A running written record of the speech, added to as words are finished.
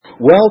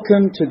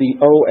Welcome to the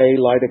OA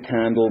Light a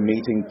Candle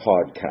Meeting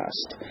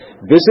podcast.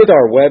 Visit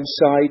our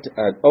website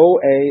at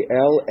oalaig.org,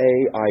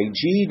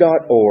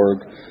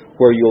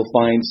 where you'll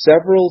find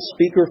several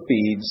speaker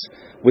feeds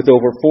with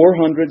over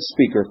 400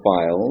 speaker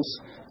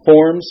files,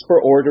 forms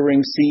for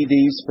ordering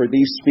CDs for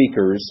these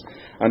speakers,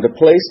 and a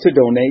place to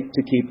donate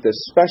to keep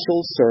this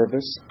special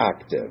service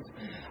active.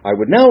 I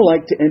would now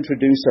like to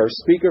introduce our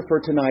speaker for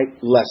tonight,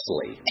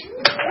 Leslie.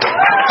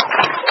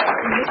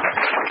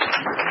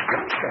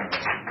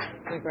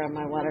 I grab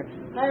my water.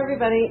 Hi,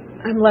 everybody.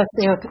 I'm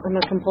Leslie. I'm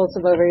a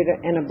compulsive overeater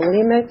and a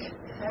bulimic.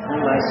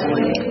 I'm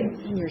Leslie.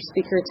 I'm your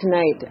speaker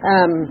tonight.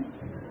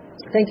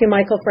 Thank you,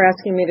 Michael, for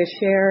asking me to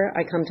share.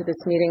 I come to this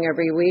meeting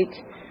every week.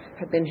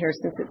 I've been here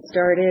since it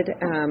started.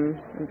 I'm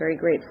very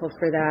grateful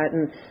for that.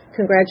 And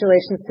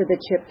congratulations to the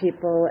CHIP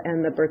people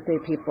and the birthday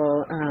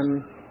people.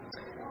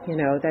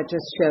 That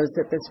just shows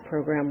that this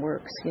program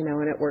works, and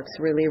it works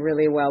really,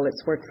 really well.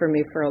 It's worked for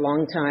me for a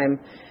long time.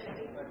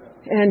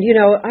 And,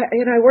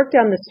 I work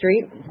down the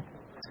street,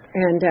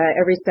 and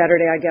every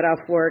Saturday I get off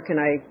work, and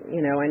I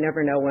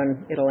never know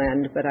when it'll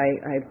end, but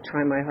I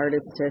try my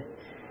hardest to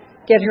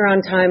get here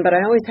on time. But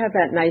I always have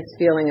that nice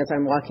feeling as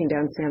I'm walking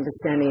down San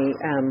Vicente.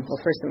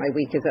 First that my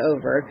week is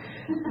over,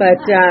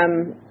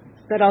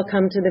 but I'll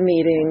come to the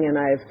meeting, and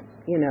I'm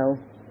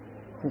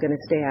going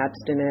to stay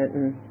abstinent,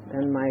 and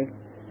then my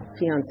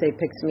fiance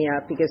picks me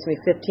up. He gives me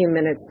 15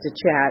 minutes to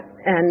chat,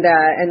 and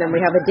then we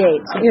have a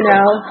date.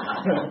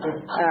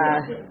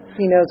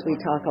 He knows we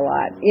talk a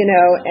lot,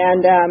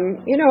 and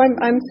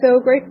I'm so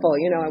grateful.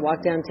 I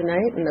walked down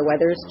tonight, and the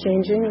weather's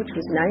changing, which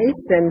was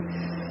nice, and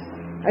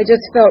I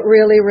just felt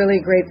really,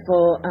 really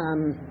grateful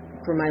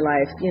for my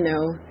life,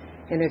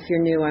 And if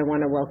you're new, I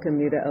want to welcome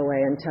you to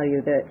OA and tell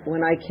you that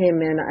when I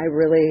came in, I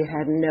really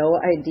had no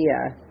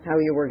idea how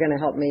you were going to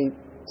help me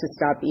to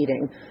stop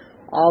eating.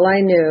 All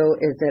I knew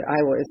is that I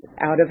was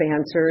out of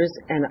answers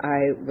and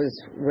I was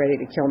ready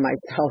to kill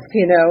myself,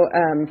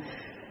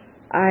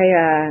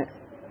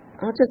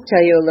 I'll just tell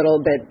you a little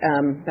bit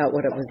about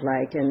what it was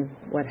like and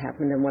what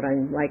happened and what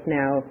I'm like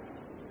now.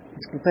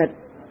 But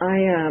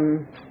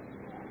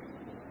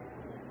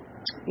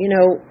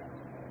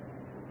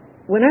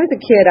when I was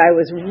a kid, I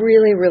was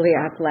really, really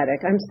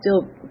athletic. I'm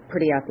still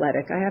pretty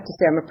athletic. I have to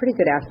say I'm a pretty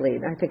good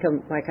athlete. I think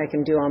I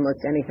can do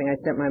almost anything I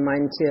set my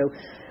mind to.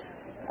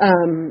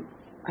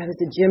 I was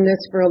a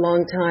gymnast for a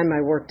long time.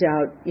 I worked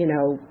out, 6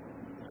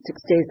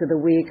 days of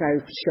the week.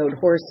 I showed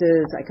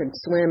horses. I could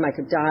swim. I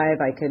could dive.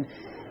 I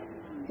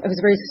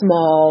was very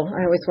small.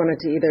 I always wanted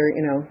to either,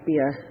 be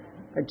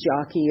a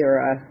jockey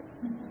or a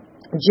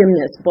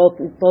gymnast,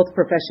 both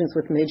professions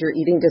with major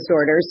eating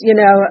disorders,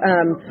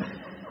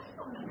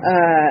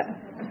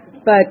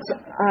 But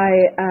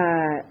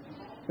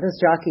those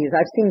jockeys,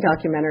 I've seen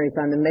documentaries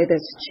on them. They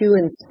just chew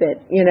and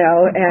spit,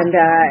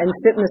 and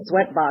sit in the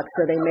sweat box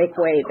so they make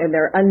weight, and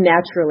they're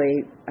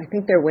unnaturally, I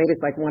think their weight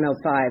is like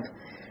 105.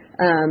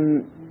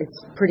 It's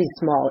pretty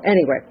small.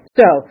 Anyway,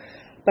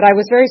 but I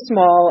was very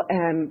small,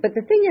 but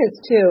the thing is,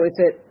 too, is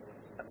that,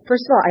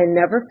 first of all, I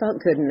never felt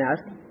good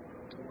enough.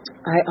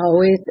 I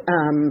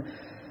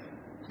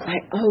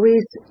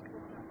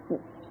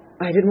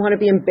didn't want to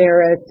be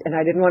embarrassed, and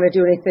I didn't want to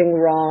do anything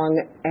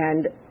wrong,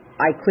 and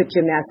I quit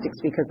gymnastics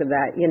because of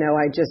that.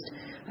 I just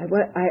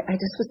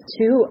was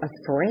too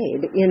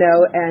afraid,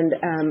 and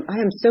I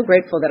am so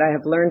grateful that I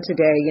have learned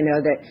today,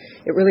 that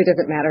it really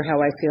doesn't matter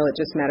how I feel. It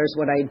just matters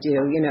what I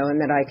do,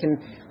 and that I can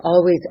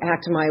always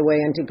act my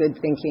way into good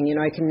thinking.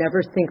 I can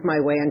never think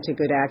my way into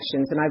good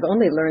actions, and I've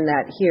only learned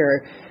that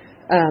here.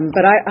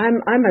 But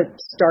I'm a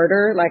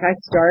starter. Like, I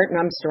start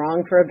and I'm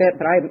strong for a bit,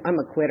 but I'm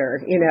a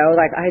quitter.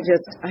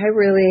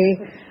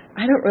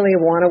 I don't really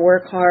want to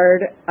work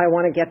hard. I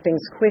want to get things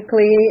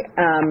quickly.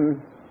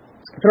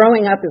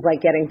 Throwing up is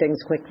like getting things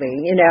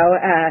quickly,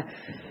 I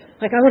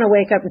want to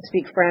wake up and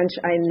speak French.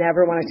 I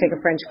never want to take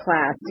a French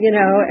class,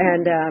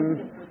 and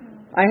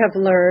I have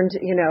learned,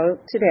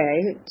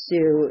 today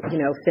to,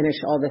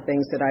 finish all the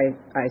things that I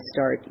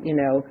start,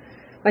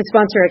 My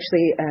sponsor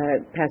actually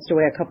passed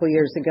away a couple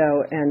years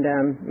ago, and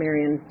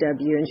Marion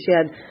W., and she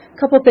had a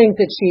couple things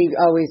that she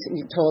always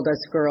told us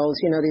girls,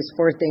 these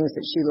 4 things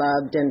that she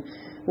loved, and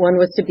 1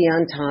 was to be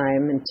on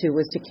time, and 2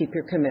 was to keep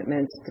your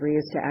commitments, 3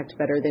 is to act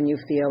better than you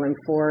feel, and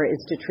 4 is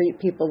to treat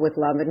people with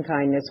love and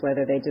kindness,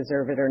 whether they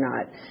deserve it or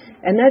not.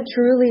 And that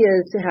truly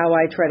is how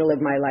I try to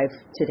live my life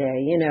today,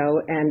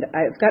 and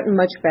I've gotten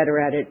much better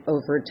at it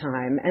over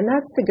time. And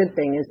that's the good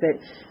thing, is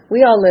that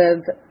we all live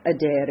a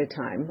day at a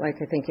time.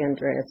 Like, I think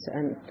Andreas,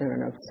 and I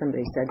don't know if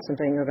somebody said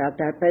something about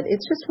that, but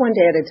it's just one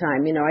day at a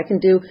time. I can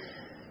do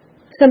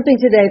something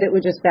today that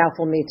would just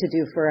baffle me to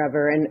do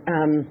forever. And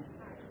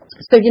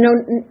so,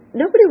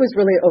 nobody was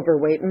really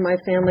overweight in my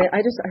family.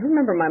 I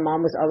remember my mom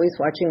was always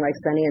watching like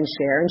Sonny and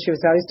Cher, and she was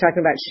always talking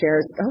about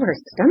Cher's, her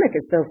stomach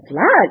is so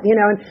flat,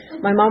 and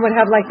my mom would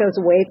have like those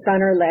weights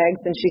on her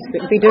legs, and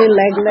she'd be doing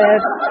leg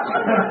lifts.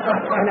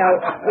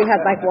 We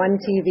had like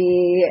one TV,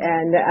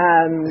 and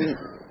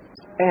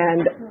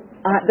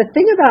The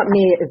thing about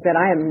me is that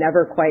I am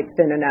never quite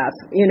thin enough.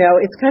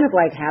 It's kind of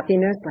like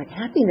happiness. Like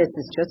happiness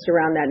is just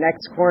around that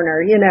next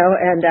corner,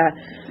 and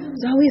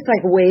it's always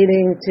like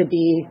waiting to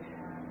be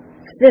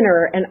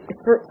thinner. And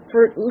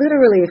for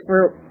literally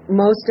for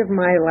most of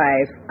my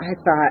life, I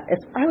thought if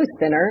I was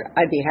thinner,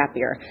 I'd be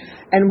happier.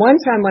 And one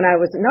time when I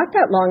was not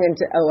that long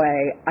into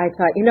OA, I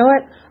thought, you know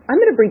what? I'm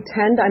going to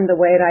pretend I'm the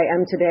weight I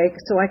am today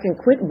so I can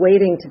quit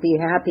waiting to be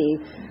happy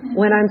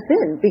when I'm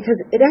thin, because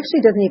it actually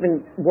doesn't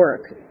even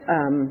work.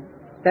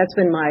 That's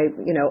been my,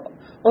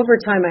 over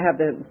time I have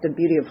the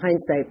beauty of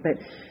hindsight, but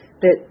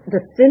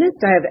the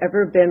thinnest I have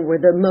ever been were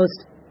the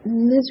most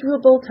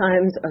miserable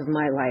times of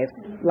my life.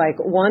 Like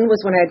one was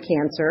when I had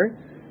cancer.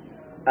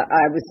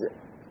 I was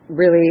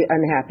really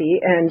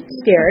unhappy and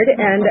scared,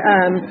 and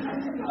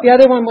the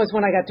other one was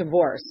when I got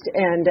divorced,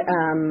 and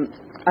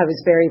I was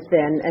very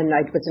thin, and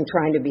I wasn't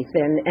trying to be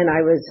thin, and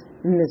I was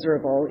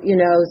miserable,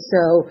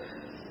 so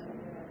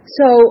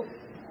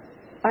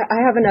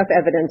I have enough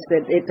evidence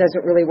that it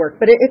doesn't really work.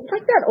 But it's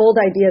like that old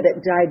idea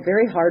that died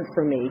very hard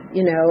for me,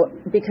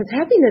 because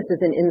happiness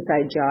is an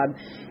inside job.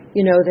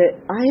 That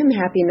I am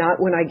happy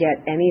not when I get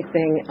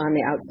anything on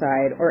the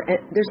outside, or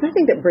there's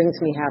nothing that brings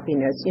me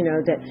happiness,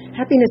 that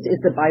happiness is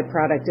the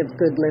byproduct of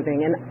good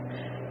living. And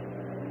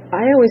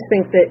I always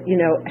think that,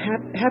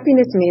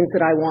 happiness means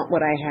that I want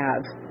what I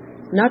have.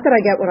 Not that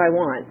I get what I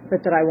want,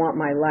 but that I want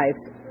my life,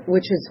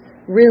 which is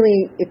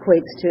really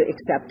equates to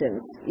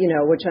acceptance,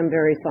 which I'm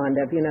very fond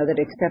of, that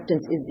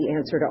acceptance is the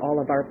answer to all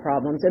of our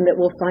problems, and that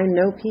we'll find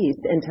no peace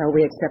until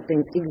we accept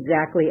things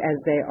exactly as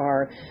they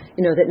are,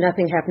 that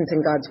nothing happens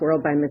in God's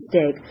world by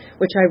mistake,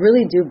 which I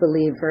really do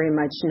believe very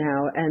much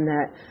now, and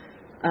that,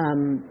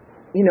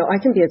 I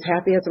can be as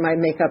happy as I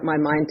make up my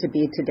mind to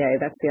be today.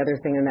 That's the other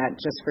thing in that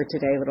Just for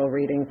Today little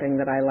reading thing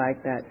that I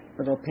like, that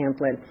little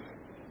pamphlet.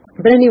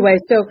 But anyway,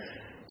 so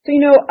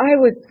I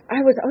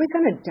was always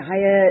on a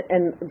diet,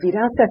 and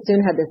Vidal Sassoon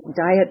had this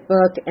diet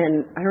book,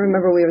 and I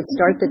remember we would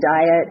start the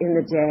diet in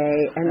the day,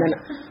 and then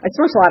I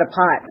smoked a lot of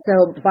pot,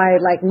 so by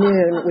like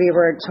noon we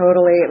were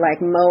totally like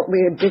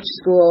we had ditched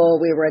school,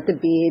 we were at the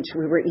beach,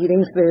 we were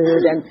eating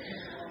food, and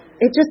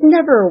it just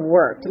never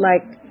worked.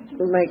 Like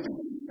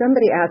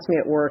somebody asked me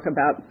at work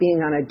about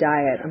being on a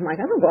diet. I'm like,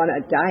 I don't go on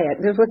a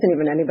diet. There wasn't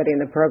even anybody in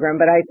the program,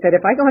 but I said,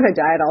 if I go on a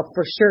diet, I'll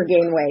for sure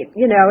gain weight.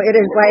 It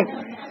is like,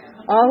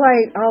 all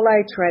I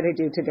try to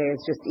do today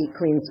is just eat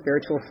clean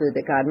spiritual food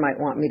that God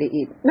might want me to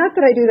eat. Not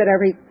that I do that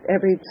every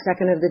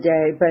second of the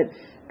day, but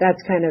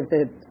that's kind of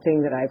the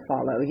thing that I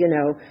follow,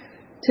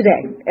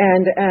 today.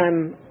 And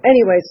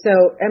anyway,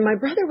 and my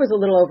brother was a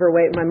little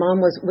overweight. My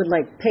mom would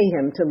like pay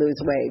him to lose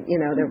weight.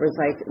 There was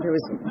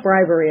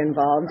bribery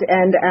involved,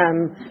 and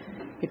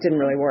it didn't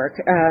really work.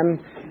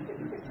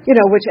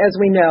 Which, as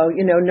we know,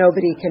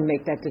 nobody can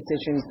make that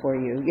decision for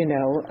you.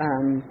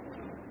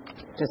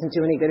 Doesn't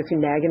do any good if you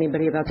nag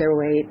anybody about their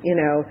weight,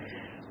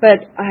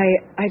 But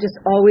I just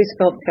always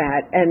felt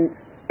fat, and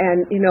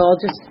I'll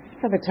just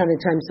have a ton of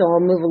time, so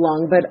I'll move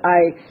along. But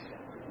I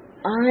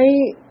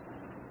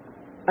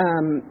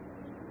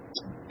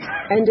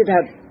ended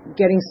up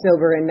getting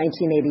sober in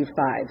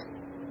 1985.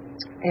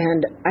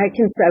 And I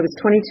was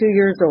 22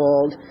 years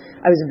old.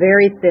 I was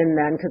very thin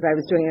then because I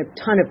was doing a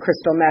ton of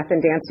crystal meth and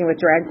dancing with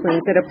drag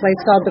queens at a place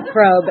called The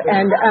Probe.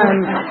 And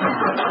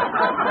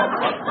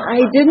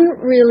I didn't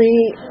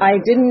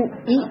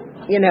eat,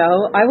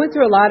 I went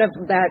through a lot of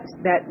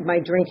that my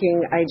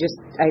drinking, I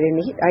didn't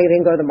eat. I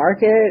didn't go to the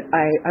market.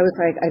 I was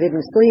like, I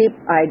didn't sleep.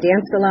 I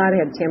danced a lot.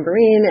 I had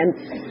tambourine. And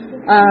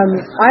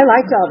I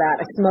liked all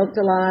that. I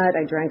smoked a lot.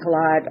 I drank a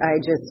lot. I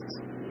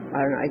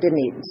don't know, I didn't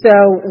eat. So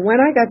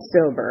when I got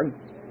sober,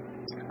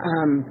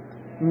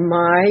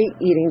 my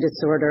eating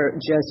disorder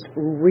just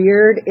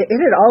reared. It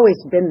had always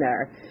been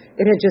there.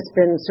 It had just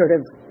been sort of,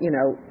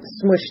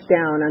 smushed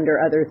down under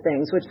other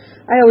things, which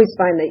I always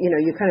find that, you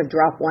kind of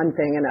drop one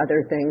thing and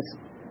other things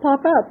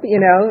pop up,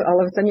 all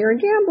of a sudden you're a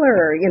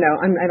gambler,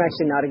 I'm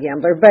actually not a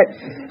gambler, but,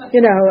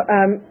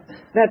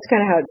 that's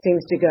kind of how it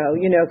seems to go,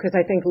 because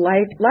I think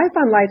life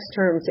on life's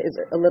terms is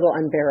a little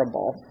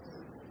unbearable,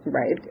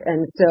 right?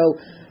 And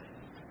so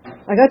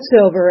I got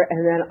sober,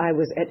 and then I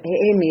was at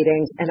AA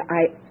meetings, and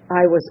I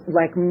was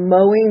like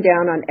mowing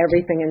down on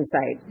everything in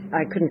sight.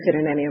 I couldn't fit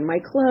in any of my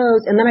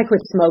clothes, and then I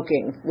quit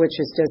smoking, which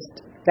is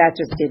that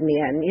just did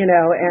me in,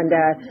 and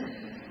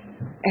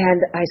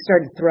I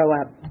started to throw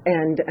up,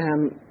 and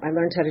I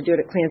learned how to do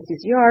it at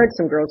Clancy's Yard.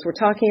 Some girls were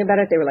talking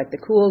about it. They were like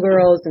the cool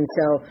girls, and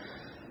so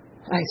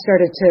I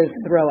started to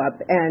throw up,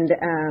 and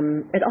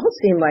it all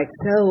seemed like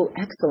so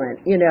excellent,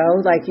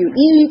 like you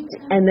eat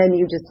and then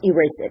you just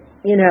erase it,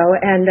 and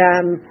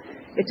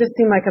it just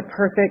seemed like a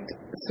perfect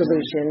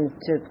solution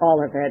to all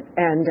of it.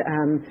 And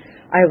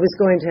I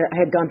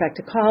had gone back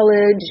to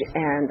college,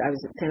 and I was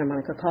at Santa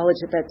Monica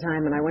College at that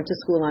time, and I went to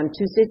school on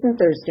Tuesdays and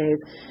Thursdays.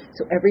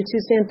 So every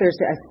Tuesday and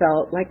Thursday I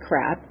felt like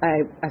crap.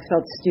 I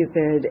felt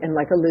stupid and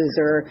like a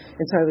loser.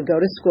 And so I would go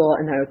to school,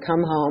 and I would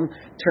come home,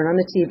 turn on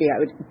the TV. I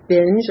would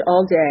binge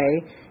all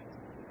day,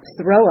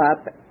 throw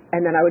up,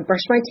 and then I would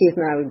brush my teeth,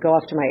 and I would go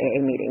off to my AA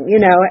meeting,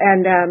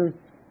 and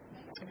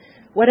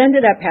what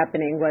ended up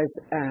happening was,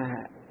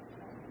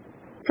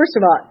 first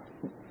of all,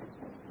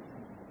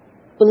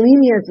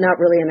 bulimia is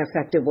not really an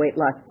effective weight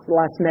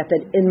loss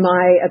method, in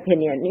my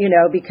opinion,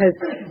 because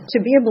to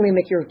be a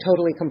bulimic, you're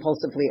totally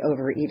compulsively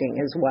overeating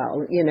as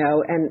well,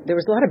 and there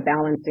was a lot of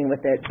balancing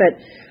with it. But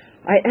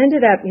I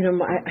ended up,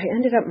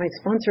 my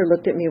sponsor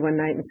looked at me one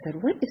night and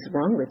said, "What is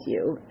wrong with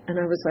you?" And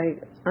I was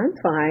like, "I'm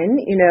fine,"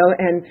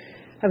 and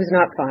I was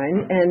not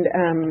fine. And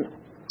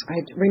I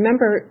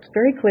remember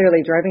very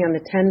clearly driving on the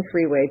 10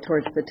 freeway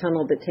towards the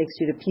tunnel that takes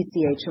you to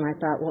PCH, and I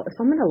thought, well, if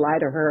I'm going to lie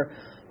to her,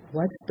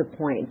 what's the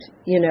point?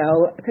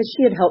 Because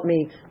she had helped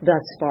me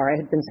thus far. I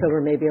had been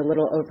sober maybe a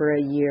little over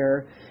a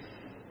year,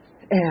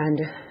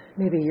 and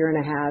maybe a year and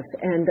a half,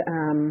 and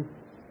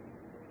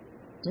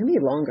maybe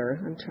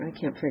longer. I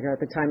can't figure out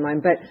the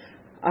timeline, but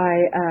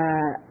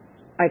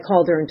I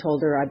called her and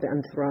told her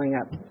I'm throwing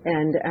up,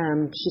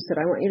 and she said,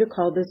 "I want you to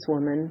call this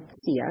woman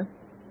Sia."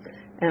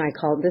 And I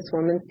called this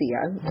woman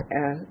Sia,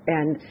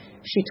 and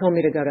she told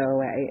me to go to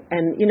OA.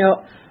 And,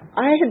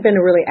 I had been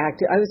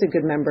I was a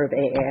good member of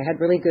AA. I had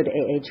really good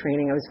AA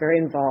training. I was very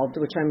involved,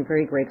 which I'm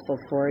very grateful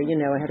for.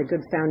 I had a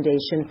good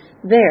foundation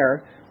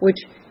there, which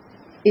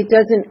it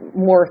doesn't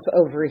morph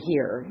over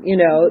here.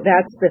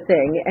 That's the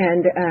thing.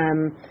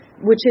 And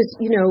which is,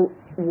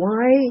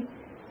 why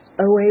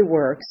OA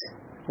works,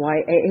 why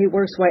AA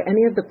works, why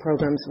any of the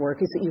programs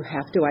work is that you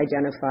have to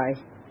identify.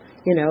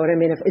 You know what I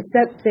mean? If it's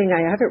that thing,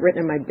 I have it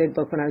written in my big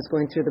book when I was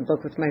going through the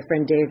book with my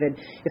friend David.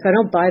 If I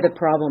don't buy the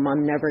problem,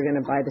 I'm never going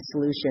to buy the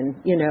solution,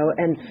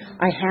 and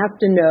I have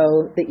to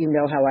know that you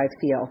know how I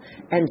feel.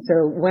 And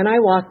so when I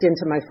walked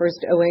into my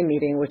first OA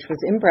meeting, which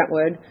was in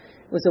Brentwood,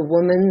 it was a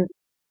woman's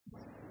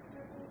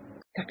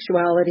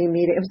sexuality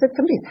meeting. It was at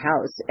somebody's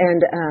house.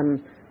 And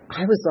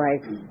I was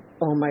like,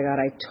 oh my God,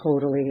 I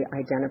totally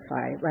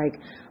identify. Like,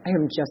 I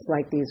am just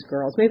like these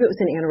girls. Maybe it was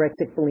an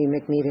anorexic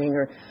bulimic meeting,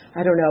 or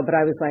I don't know, but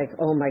I was like,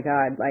 oh my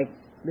God, like,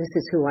 this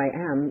is who I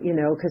am,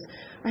 because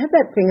I have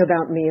that thing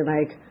about me,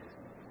 like,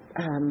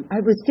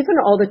 I was given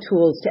all the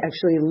tools to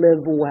actually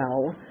live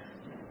well.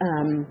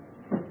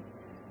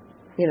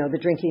 The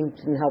drinking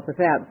didn't help with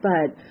that,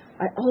 but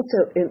I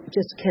also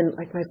just can,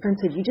 like my friend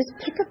said, you just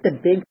pick up the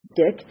big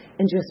stick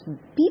and just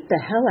beat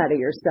the hell out of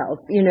yourself,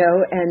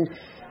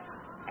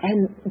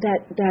 and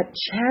that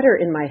chatter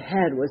in my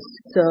head was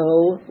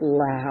so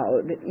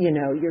loud.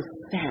 You're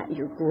fat,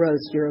 you're gross,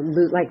 you're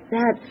like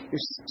that,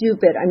 you're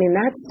stupid. I mean,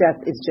 that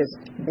stuff is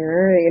just,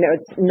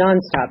 it's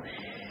nonstop.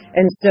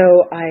 And so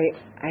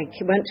I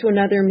went to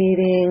another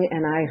meeting,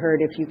 and I heard,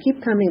 if you keep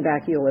coming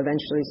back, you'll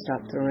eventually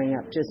stop throwing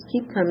up. Just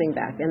keep coming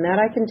back. And that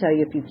I can tell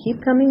you, if you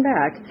keep coming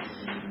back,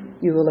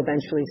 you will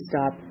eventually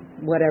stop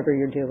whatever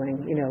you're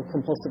doing,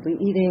 compulsively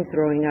eating,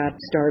 throwing up,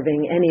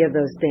 starving, any of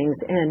those things.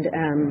 And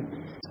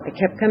I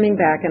kept coming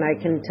back, and I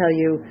can tell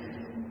you,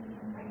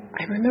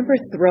 I remember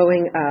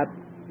throwing up.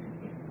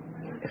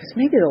 It was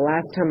maybe the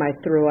last time I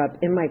threw up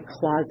in my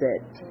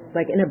closet,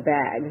 like in a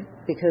bag,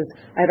 because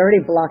I'd already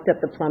blocked up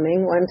the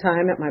plumbing one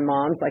time at my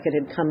mom's, like it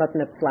had come up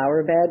in the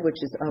flower bed, which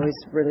is always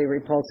really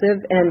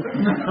repulsive.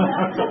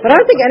 But I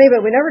don't think any of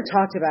it, we never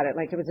talked about it.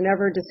 Like, it was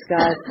never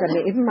discussed. I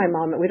mean, even my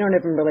mom, we don't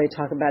even really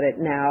talk about it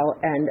now.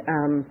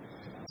 And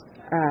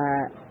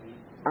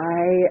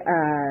I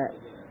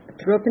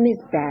threw up in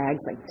these bags,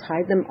 like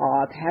tied them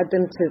off, had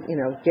them to,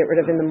 get rid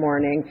of in the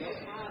morning.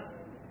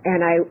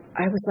 And I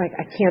was like,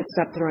 I can't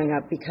stop throwing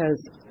up because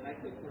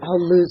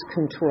I'll lose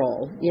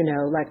control,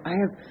 like I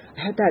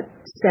had that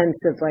sense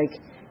of, like,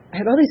 I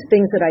had all these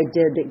things that I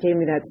did that gave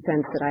me that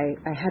sense that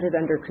I had it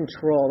under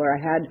control, or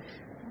I had,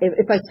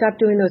 if I stopped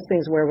doing those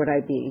things, where would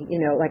I be?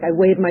 Like, I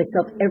weighed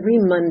myself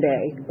every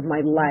Monday of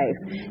my life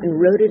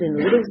and wrote it in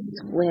a little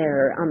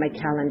square on my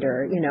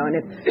calendar, and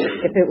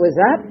if it was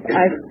up,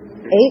 I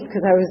ate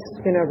because I was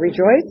going to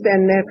rejoice,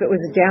 and if it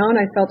was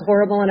down, I felt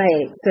horrible and I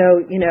ate.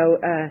 So,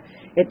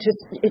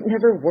 it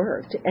never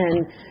worked.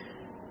 And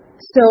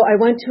so I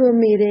went to a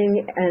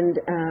meeting and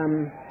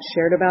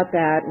shared about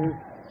that. And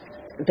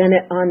then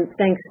on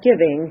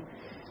Thanksgiving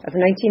of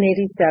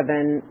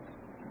 1987,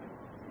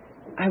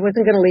 I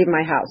wasn't going to leave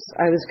my house.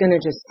 I was going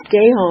to just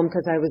stay home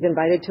because I was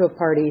invited to a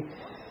party,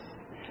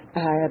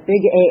 a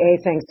big AA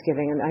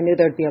Thanksgiving, and I knew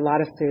there'd be a lot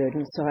of food.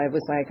 And so I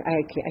was like, I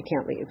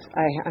can't leave.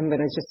 I'm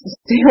going to just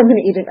stay home and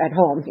eat it at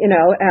home,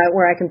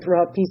 where I can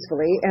throw up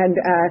peacefully and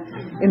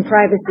in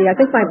privacy. I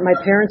think my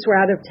parents were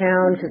out of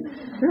town because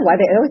I don't know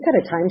why, they always had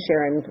a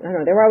timeshare, and I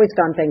don't know, they were always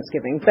gone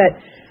Thanksgiving. But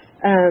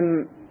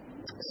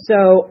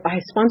so I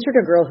sponsored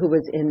a girl who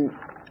was in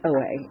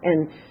OA,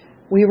 and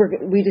we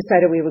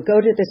decided we would go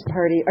to this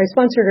party. I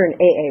sponsored her in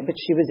AA, but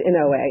she was in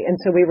OA, and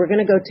so we were going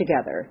to go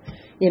together,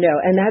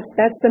 and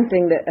that's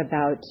something that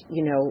about,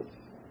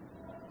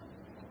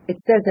 it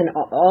says in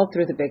all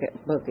through the big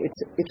book,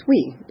 it's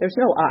we. There's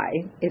no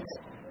I. It's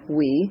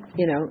we,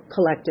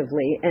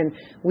 collectively. And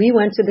we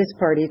went to this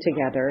party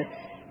together,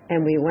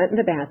 and we went in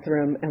the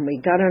bathroom, and we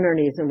got on our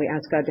knees, and we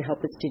asked God to help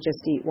us to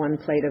just eat one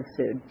plate of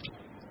food.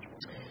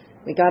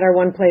 We got our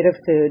one plate of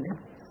food.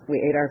 We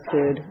ate our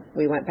food.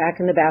 We went back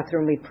in the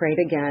bathroom. We prayed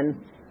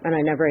again. And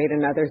I never ate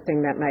another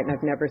thing that night, and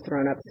I've never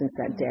thrown up since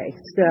that day.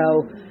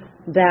 So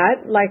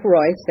that, like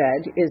Roy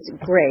said, is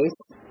grace,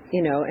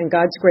 and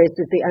God's grace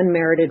is the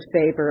unmerited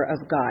favor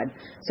of God.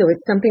 So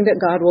it's something that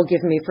God will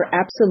give me for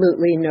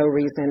absolutely no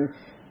reason,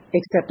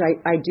 except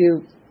I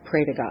do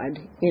pray to God,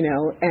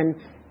 and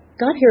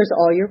God hears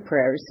all your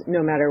prayers,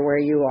 no matter where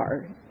you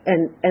are.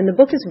 And the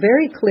book is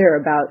very clear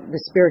about the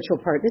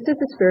spiritual part. This is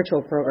a spiritual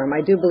program.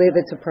 I do believe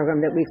it's a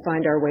program that we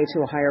find our way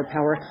to a higher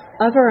power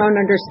of our own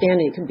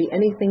understanding. It can be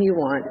anything you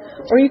want,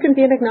 or you can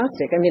be an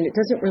agnostic. I mean, it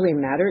doesn't really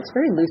matter. It's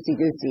very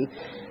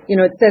loosey-goosey.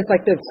 It says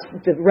like the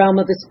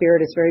realm of the spirit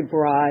is very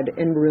broad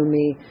and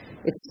roomy.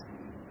 It's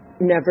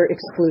never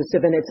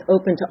exclusive, and it's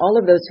open to all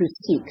of those who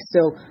seek.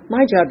 So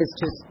my job is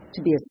just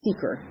to be a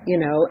seeker,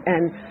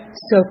 And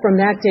so from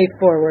that day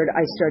forward,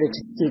 I started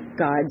to seek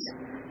God's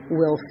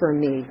will for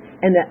me,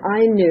 and that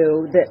I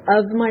knew that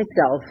of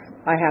myself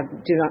I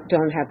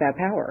don't have that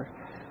power.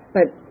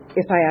 But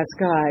if I ask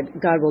God,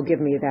 God will give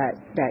me that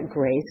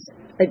grace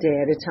a day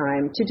at a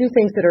time to do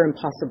things that are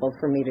impossible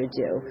for me to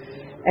do.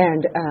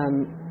 And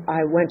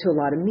I went to a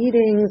lot of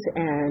meetings,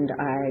 and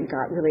I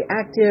got really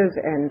active,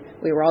 and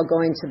we were all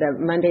going to the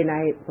Monday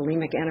night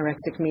bulimic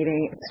anorexic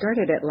meeting. It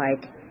started at I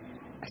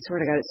swear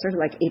to God, it started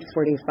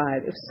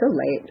 8:45. It was so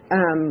late.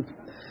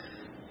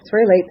 It's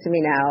very late to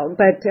me now,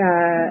 but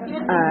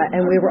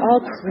and we were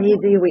all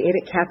crazy. We ate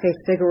at Cafe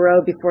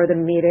Figaro before the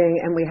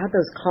meeting, and we had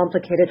those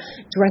complicated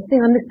dressing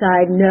on the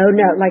side. No,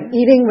 like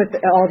eating with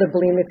all the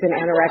bulimics and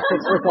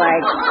anorexics was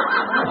like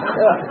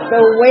the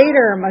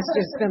waiter must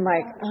have just been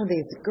like, oh,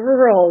 these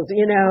girls,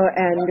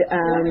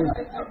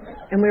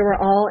 and we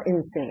were all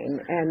insane.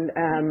 And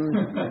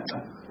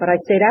but I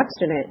stayed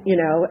abstinent,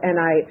 and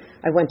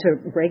I went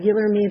to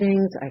regular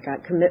meetings. I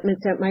got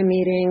commitments at my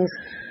meetings.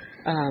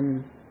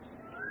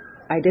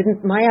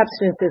 My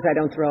abstinence is I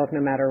don't throw up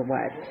no matter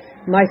what.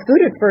 My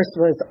food at first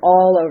was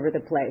all over the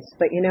place.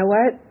 But you know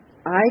what?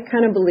 I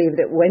kind of believe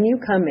that when you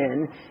come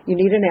in, you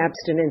need an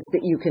abstinence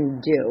that you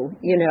can do,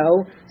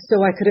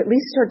 so I could at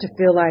least start to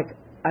feel like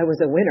I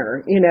was a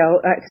winner,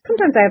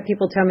 Sometimes I have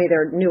people tell me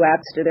their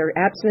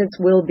abstinence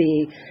will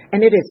be,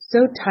 and it is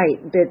so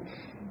tight that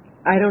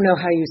I don't know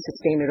how you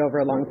sustain it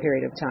over a long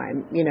period of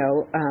time,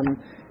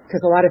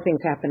 because a lot of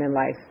things happen in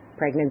life.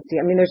 Pregnancy.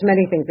 I mean, there's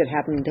many things that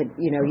happen that,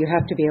 you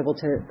have to be able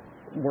to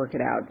work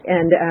it out.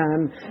 And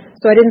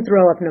so I didn't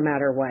throw up no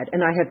matter what.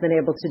 And I have been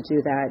able to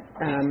do that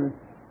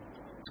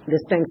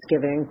this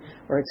Thanksgiving,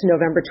 or it's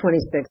November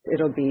 26th.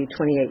 It'll be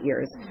 28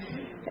 years.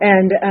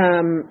 And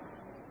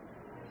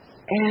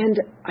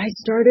I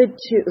started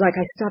to, I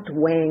stopped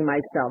weighing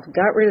myself,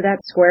 got rid of that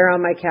square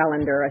on my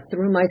calendar. I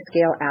threw my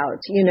scale out,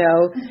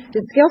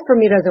 The scale for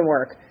me doesn't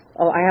work.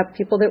 Oh, I have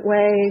people that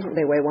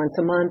they weigh once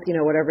a month,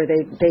 whatever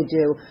they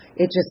do.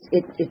 It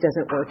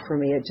doesn't work for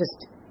me. And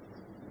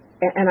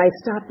I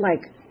stopped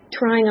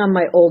trying on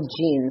my old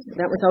jeans.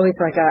 That was always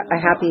a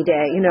happy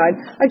day.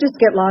 I'd just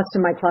get lost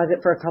in my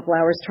closet for a couple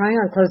hours trying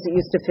on clothes that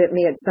used to fit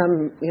me at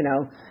some,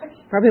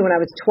 probably when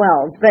I was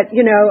 12. But,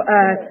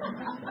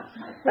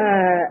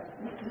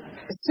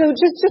 so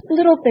just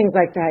little things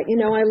like that.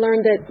 I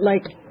learned that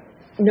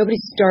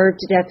nobody starved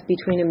to death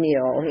between a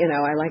meal.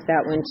 I like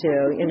that one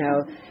too,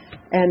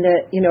 And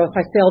that, if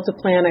I fail to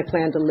plan, I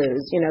plan to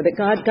lose. That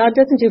God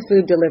doesn't do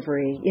food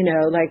delivery.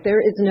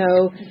 There is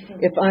no,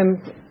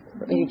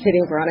 are you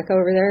kidding Veronica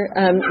over there?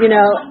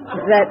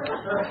 That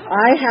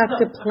I have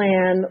to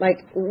plan,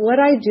 what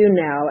I do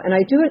now, and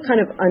I do it kind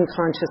of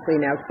unconsciously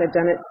now because I've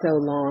done it so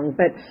long.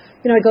 But,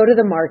 I go to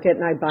the market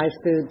and I buy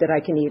food that I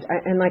can eat.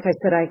 And like I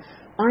said, I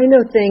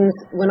know things.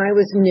 When I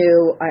was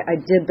new, I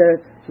did the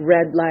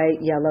red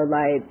light, yellow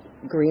light,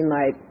 green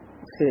light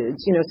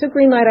foods. So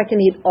green light I can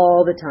eat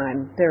all the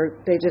time. They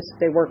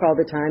work all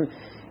the time.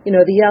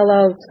 The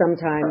yellow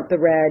sometimes,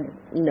 the red,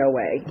 no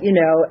way.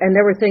 And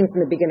there were things in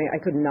the beginning I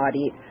could not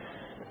eat.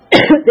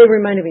 They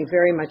reminded me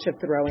very much of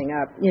throwing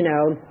up.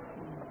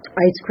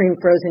 Ice cream,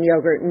 frozen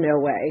yogurt, no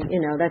way.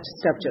 That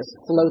stuff just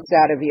floats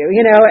out of you.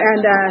 And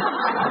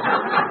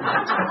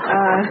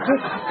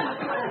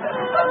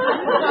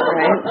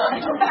right.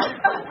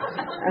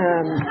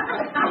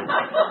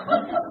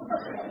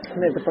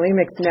 The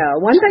bulimics, no.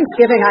 One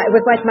Thanksgiving, it was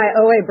my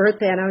OA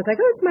birthday, and I was like,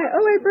 oh, it's my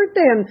OA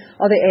birthday. And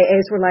all the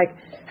AAs were like,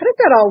 how does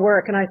that all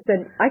work? And I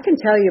said, I can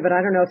tell you, but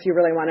I don't know if you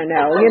really want to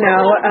know,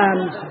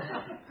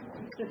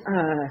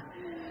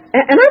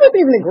 And I wasn't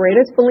even the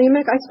greatest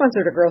bulimic. I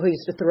sponsored a girl who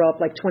used to throw up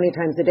 20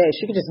 times a day.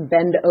 She could just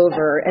bend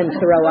over and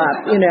throw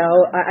up,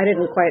 I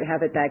didn't quite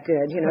have it that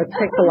good. It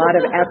takes a lot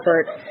of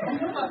effort.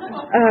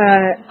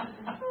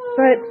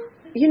 But,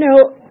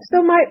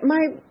 so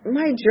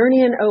my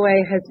journey in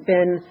OA has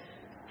been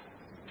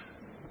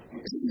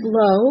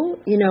slow.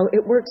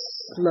 It works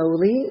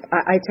slowly.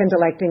 I tend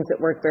to like things that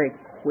work very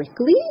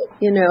quickly,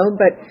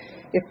 but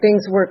if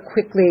things work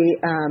quickly,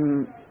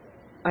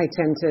 I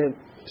tend to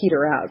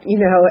peter out,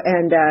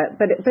 and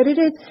but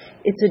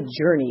it's a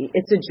journey.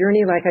 It's a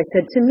journey, like I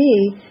said, to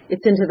me,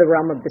 it's into the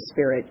realm of the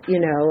spirit,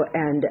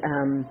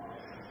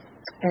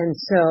 and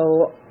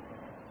so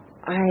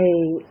I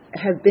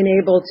have been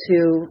able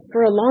to,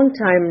 for a long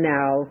time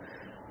now,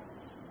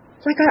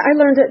 like I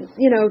learned it,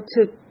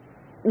 to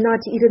not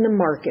to eat in the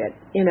market,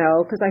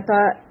 because I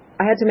thought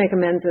I had to make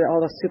amends at all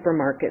the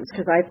supermarkets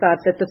because I thought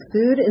that the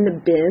food in the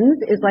bins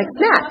is like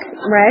snack,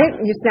 right?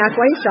 You snack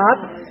while you shop.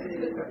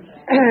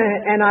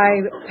 And I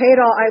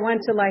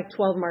went to like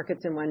 12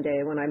 markets in one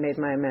day when I made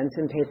my amends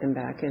and paid them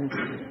back. And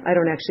I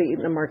don't actually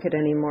eat in the market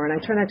anymore. And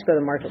I try not to go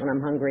to the market when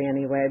I'm hungry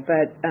anyway.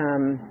 But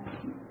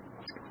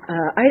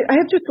I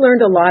have just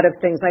learned a lot of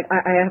things. Like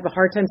I have a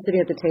hard time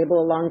sitting at the table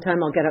a long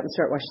time. I'll get up and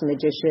start washing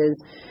the dishes.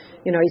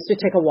 I used to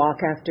take a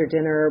walk after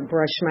dinner,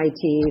 brush my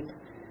teeth.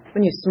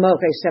 When you smoke,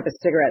 I used to have a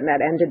cigarette and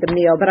that ended the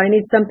meal. But I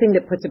need something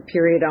that puts a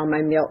period on my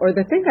meal. Or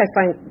the thing I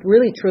find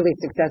really, truly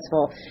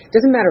successful,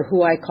 doesn't matter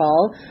who I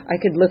call, I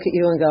could look at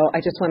you and go,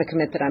 I just want to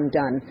commit that I'm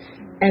done.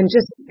 And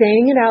just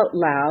saying it out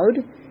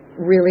loud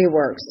really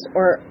works.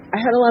 Or I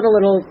had a lot of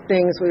little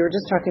things, we were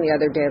just talking the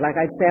other day, like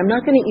I'd say, I'm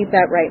not going to eat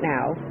that right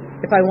now.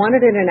 If I want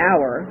it in an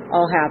hour,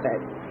 I'll have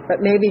it. But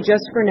maybe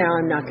just for now,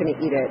 I'm not going to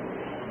eat it.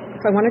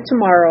 If I want it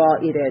tomorrow,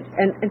 I'll eat it.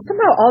 And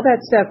somehow all that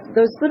stuff,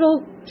 those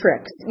little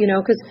tricks,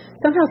 because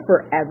somehow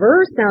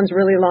forever sounds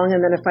really long.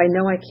 And then if I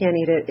know I can't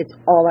eat it, it's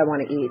all I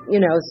want to eat,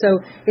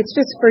 So it's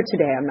just for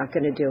today. I'm not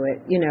going to do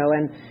it,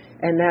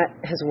 and that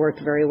has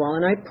worked very well.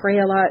 And I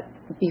pray a lot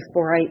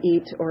before I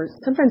eat, or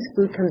sometimes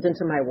food comes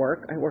into my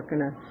work. I work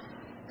in a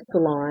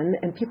salon,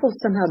 and people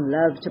somehow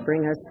love to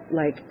bring us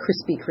like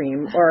Krispy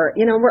Kreme, or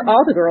where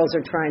all the girls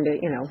are trying to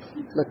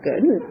look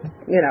good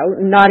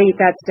and not eat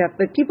that stuff,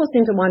 but people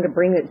seem to want to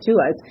bring it to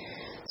us.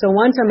 So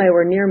one time they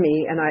were near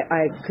me, and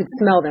I could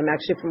smell them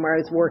actually from where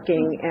I was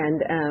working,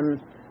 and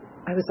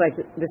I was like,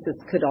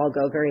 could all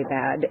go very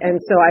bad. And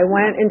so I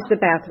went into the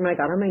bathroom, I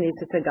got on my knees,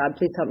 I said, God,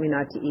 please help me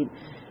not to eat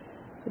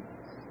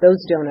those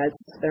donuts.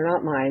 They're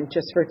not mine,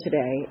 just for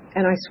today.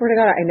 And I swear to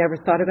God, I never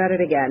thought about it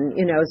again,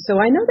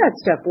 So I know that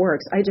stuff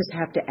works. I just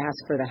have to ask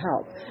for the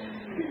help.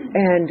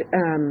 And,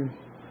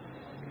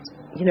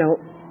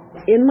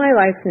 in my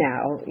life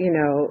now,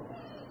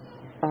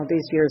 all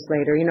these years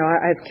later,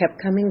 I've kept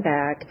coming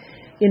back.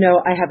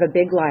 I have a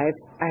big life.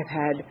 I've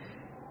had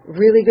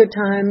really good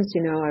times.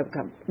 I've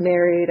got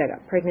married, I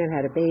got pregnant,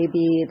 had a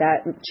baby.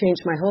 That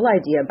changed my whole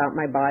idea about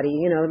my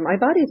body. My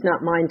body's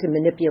not mine to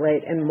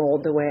manipulate and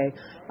mold the way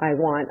I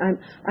want.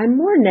 I'm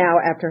more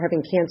now, after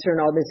having cancer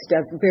and all this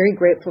stuff, very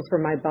grateful for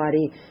my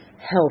body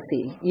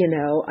healthy.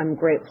 I'm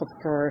grateful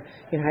for,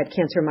 I had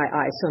cancer in my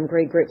eye, so I'm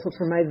very grateful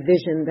for my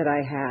vision that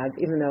I have,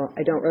 even though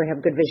I don't really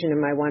have good vision in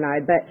my one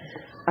eye, but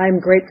I'm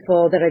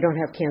grateful that I don't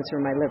have cancer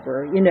in my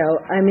liver,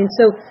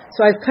 so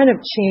I've kind of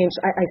changed.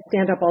 I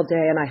stand up all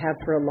day, and I have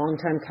for a long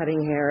time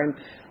cutting hair, and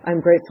I'm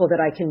grateful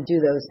that I can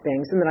do those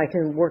things and that I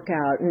can work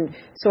out. And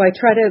so I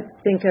try to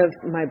think of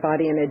my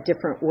body in a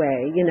different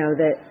way,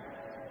 that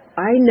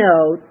I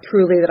know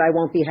truly that I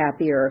won't be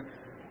happier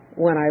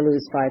when I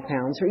lose 5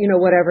 pounds, or,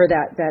 whatever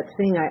that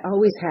thing I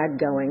always had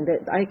going,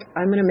 that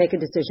I'm going to make a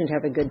decision to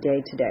have a good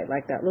day today.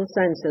 Like that little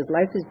sign says,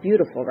 life is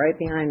beautiful right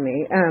behind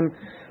me,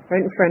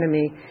 right in front of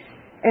me.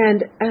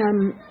 And,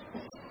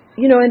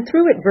 and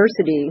through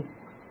adversity,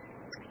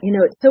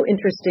 it's so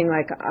interesting.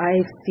 Like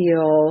I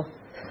feel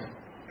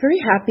very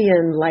happy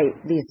and light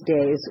these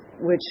days,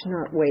 which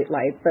not weight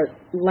light, but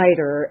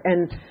lighter.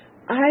 And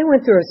I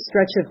went through a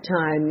stretch of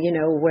time,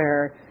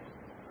 where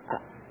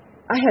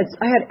I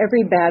had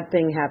every bad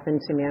thing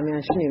happen to me. I mean,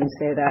 I shouldn't even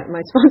say that.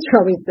 My sponsor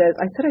always says,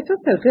 I said, I feel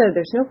so good.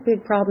 There's no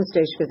big problem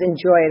today. She goes,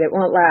 enjoy it. It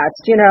won't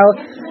last,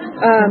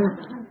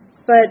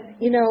 But,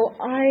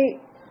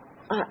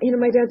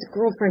 my dad's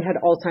girlfriend had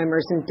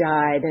Alzheimer's and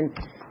died, and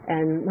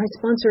my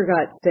sponsor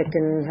got sick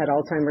and had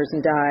Alzheimer's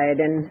and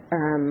died, and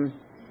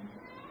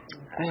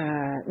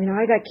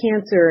I got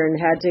cancer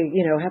and had to,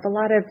 have a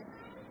lot of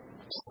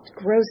just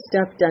gross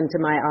stuff done to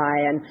my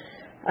eye, and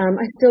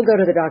I still go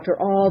to the doctor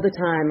all the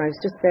time. I was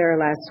just there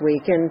last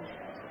week, and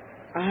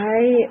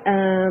I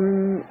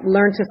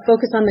learned to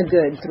focus on the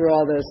good through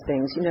all those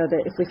things.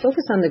 That if we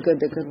focus on the good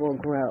will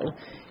grow,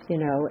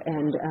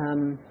 and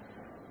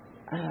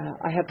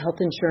I have health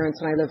insurance,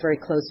 and I live very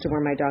close to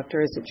where my doctor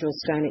is at Jules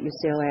Stein at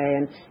UCLA,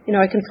 and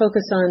I can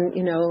focus on,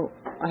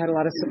 I had a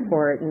lot of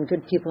support and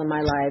good people in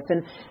my life,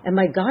 and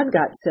my God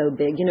got so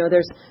big.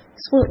 There's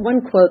one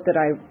quote that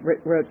I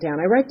wrote down.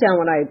 I write down,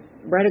 when I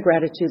write a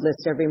gratitude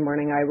list every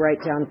morning, I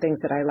write down things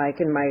that I like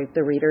in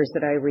the readers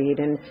that I read,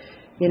 and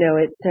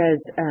it says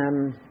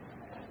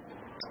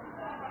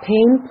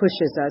pain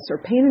pushes us, or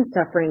pain and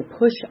suffering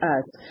push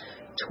us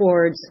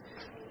towards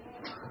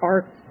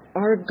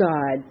our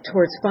God,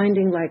 towards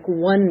finding like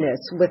oneness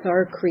with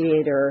our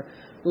Creator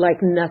like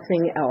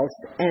nothing else.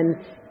 And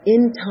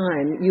in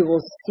time, you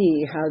will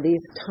see how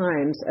these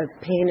times of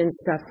pain and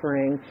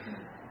suffering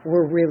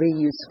were really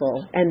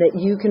useful, and that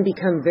you can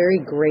become very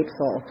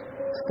grateful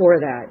for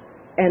that.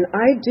 And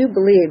I do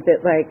believe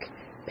that like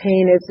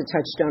pain is the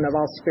touchstone of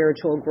all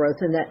spiritual growth,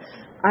 and that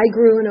I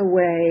grew in a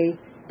way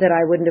that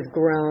I wouldn't have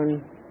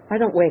grown. I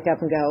don't wake up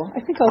and go,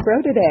 I think I'll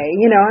grow today.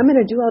 I'm going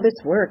to do all this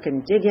work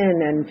and dig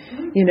in, and,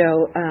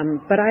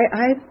 but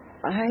I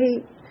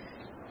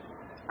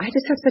I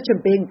just have such a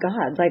big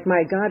God. Like,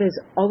 my God is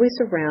always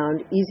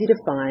around, easy to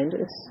find.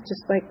 It's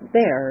just like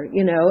there,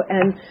 and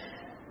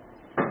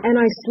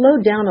I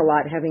slowed down a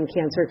lot having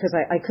cancer because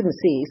I couldn't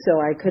see,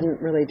 so I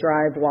couldn't really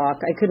drive, walk.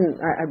 I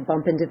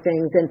bump into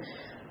things, and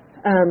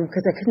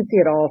because I couldn't see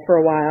at all for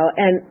a while.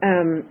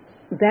 And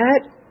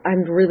that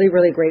I'm really,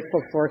 really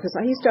grateful for, because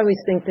I used to always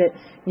think that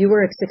you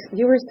were a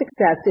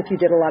success if you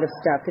did a lot of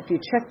stuff, if you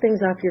checked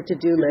things off your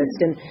to-do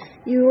list, and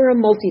you were a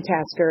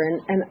multitasker,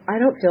 and I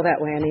don't feel that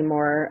way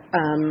anymore.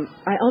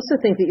 I also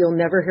think that you'll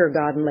never hear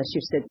God unless you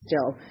sit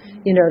still,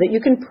 that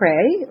you can pray,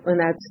 and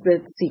that's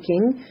the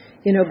seeking,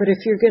 but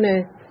if you're going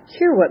to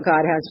hear what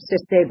God has to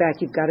say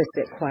back, you've got to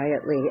sit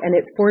quietly, and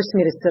it forced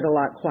me to sit a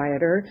lot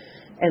quieter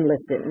and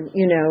listen,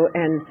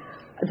 and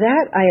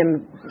that I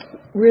am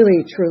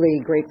really,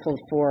 truly grateful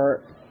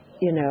for.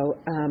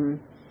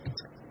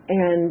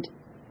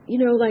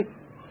 Like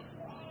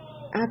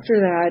after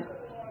that,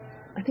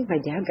 I think my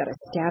dad got a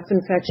staph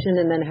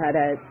infection and then had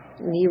a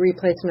knee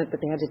replacement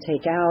that they had to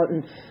take out,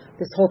 and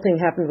this whole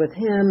thing happened with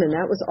him, and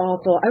that was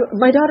awful.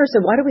 My daughter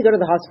said, "Why do we go to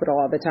the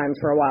hospital all the time?"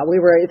 For a while, we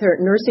were either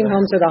at nursing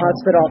homes or the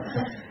hospital,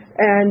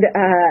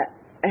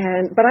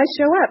 but I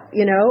show up,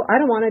 I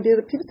don't want to do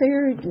the, people say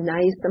you're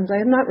nice. I'm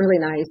not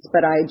really nice,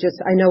 but I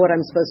know what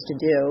I'm supposed to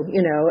do,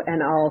 and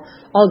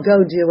I'll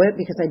go do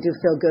it because I do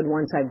feel good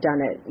once I've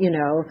done it,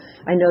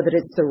 I know that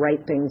it's the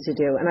right thing to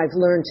do. And I've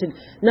learned to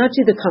not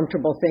do the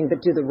comfortable thing, but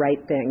do the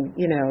right thing,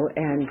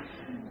 and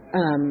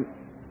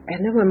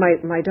then when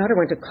my daughter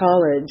went to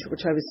college,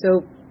 which I was so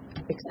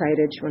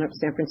excited, she went up to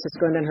San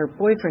Francisco, and then her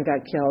boyfriend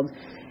got killed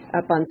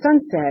up on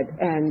Sunset,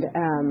 and,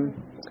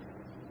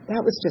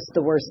 that was just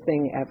the worst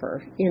thing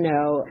ever, and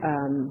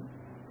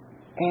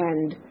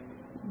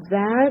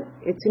that,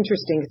 it's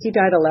interesting because he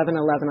died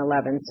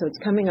 11/11/11, so it's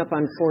coming up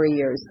on 4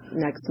 years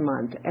next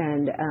month,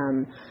 and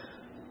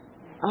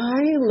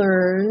I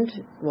learned,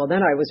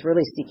 then I was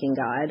really seeking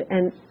God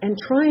and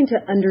trying to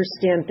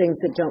understand things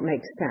that don't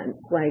make sense,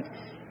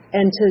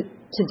 and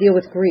to deal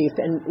with grief,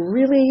 and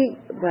really,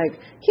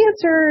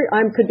 cancer,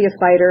 I could be a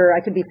fighter, I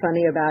could be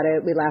funny about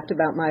it. We laughed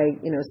about my,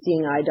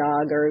 seeing eye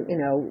dog, or, I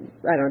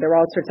don't know, there were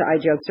all sorts of eye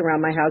jokes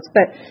around my house,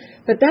 but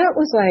that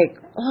was I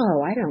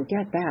don't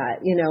get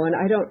that, and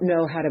I don't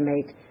know how to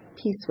make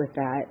peace with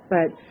that,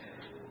 but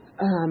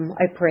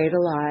I prayed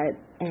a lot,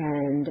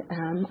 and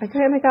I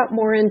kind of got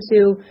more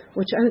into,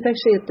 which I was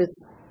actually at this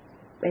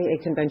AA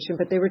convention,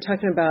 but they were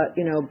talking about,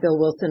 Bill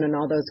Wilson and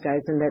all those guys,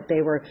 and that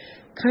they were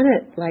kind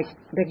of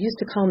they used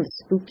to call them the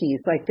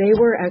spookies, they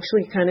were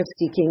actually kind of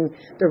seeking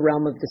the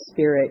realm of the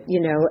spirit,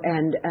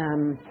 and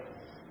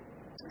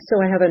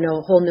so I have a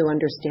whole new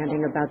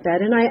understanding about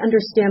that, and I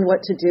understand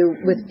what to do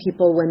with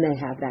people when they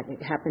have that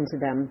happen to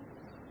them,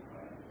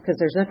 because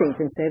there's nothing you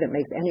can say that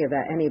makes any of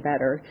that any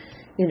better,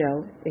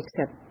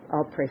 except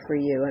I'll pray for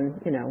you,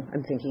 and,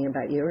 I'm thinking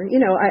about you, or,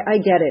 I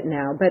get it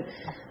now,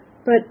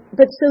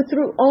 But so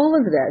through all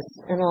of this,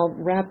 and I'll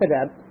wrap it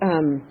up,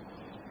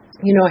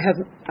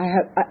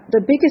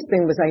 the biggest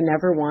thing was I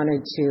never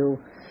wanted to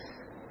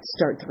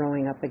start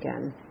throwing up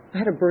again. I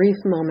had a brief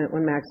moment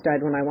when Max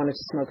died when I wanted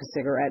to smoke a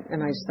cigarette,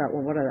 and I just thought,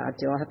 well, what did that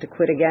do? I'll have to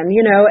quit again,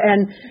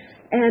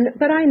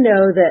 but I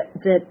know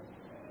that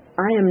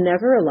I am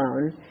never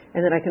alone,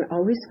 and that I can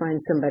always find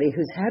somebody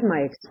who's had my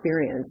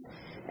experience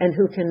and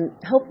who can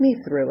help me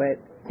through it,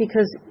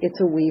 because it's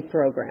a we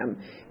program,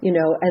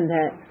 and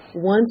that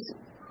once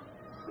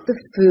the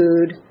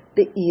food,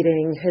 the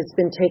eating has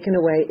been taken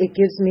away, it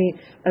gives me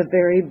a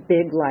very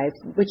big life,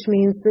 which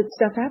means that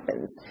stuff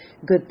happens.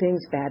 Good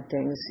things, bad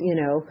things,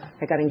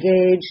 I got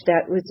engaged.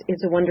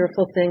 It's a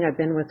wonderful thing. I've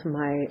been with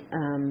my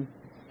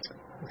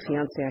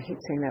fiance, I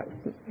hate saying that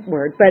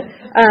word, but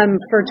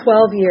for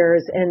 12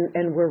 years,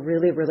 and we're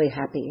really, really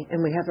happy.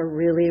 And we have a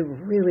really,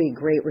 really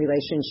great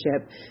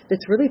relationship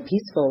that's really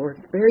peaceful. We're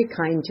very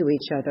kind to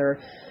each other.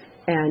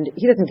 And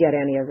he doesn't get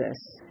any of this.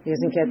 He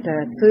doesn't get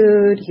the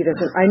food.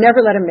 I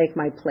never let him make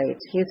my plate.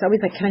 He's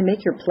always like, "Can I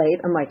make your plate?"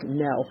 I'm like,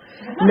 no,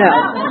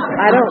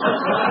 I don't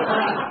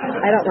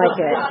like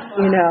it.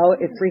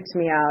 It freaks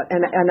me out.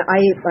 And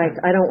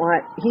I don't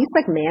want, he's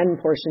like man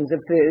portions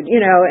of food,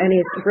 and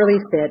he's really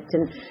fit,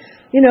 and,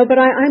 but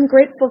I'm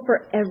grateful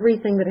for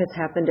everything that has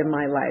happened in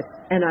my life.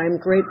 And I'm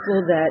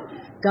grateful that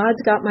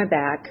God's got my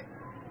back,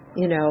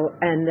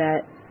 and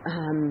that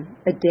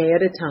a day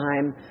at a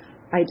time,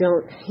 I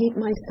don't hate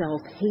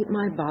myself, hate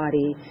my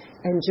body,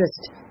 and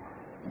just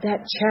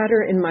that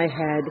chatter in my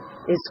head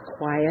is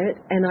quiet,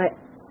 and I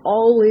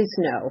always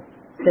know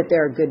that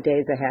there are good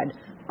days ahead.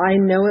 I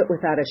know it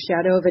without a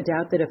shadow of a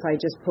doubt that if I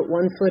just put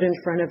one foot in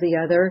front of the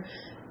other,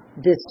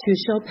 this too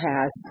shall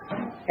pass,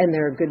 and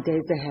there are good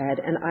days ahead,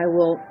 and I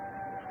will,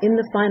 in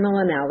the final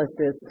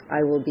analysis,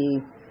 I will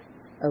be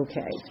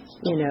okay,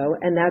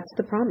 and that's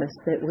the promise,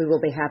 that we will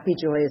be happy,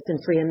 joyous, and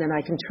free, and then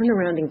I can turn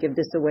around and give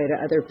this away to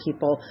other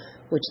people,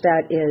 which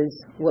that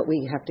is what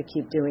we have to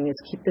keep doing, is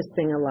keep this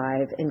thing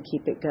alive and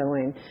keep it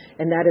going,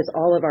 and that is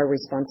all of our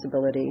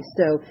responsibility.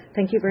 So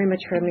thank you very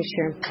much for having me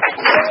share.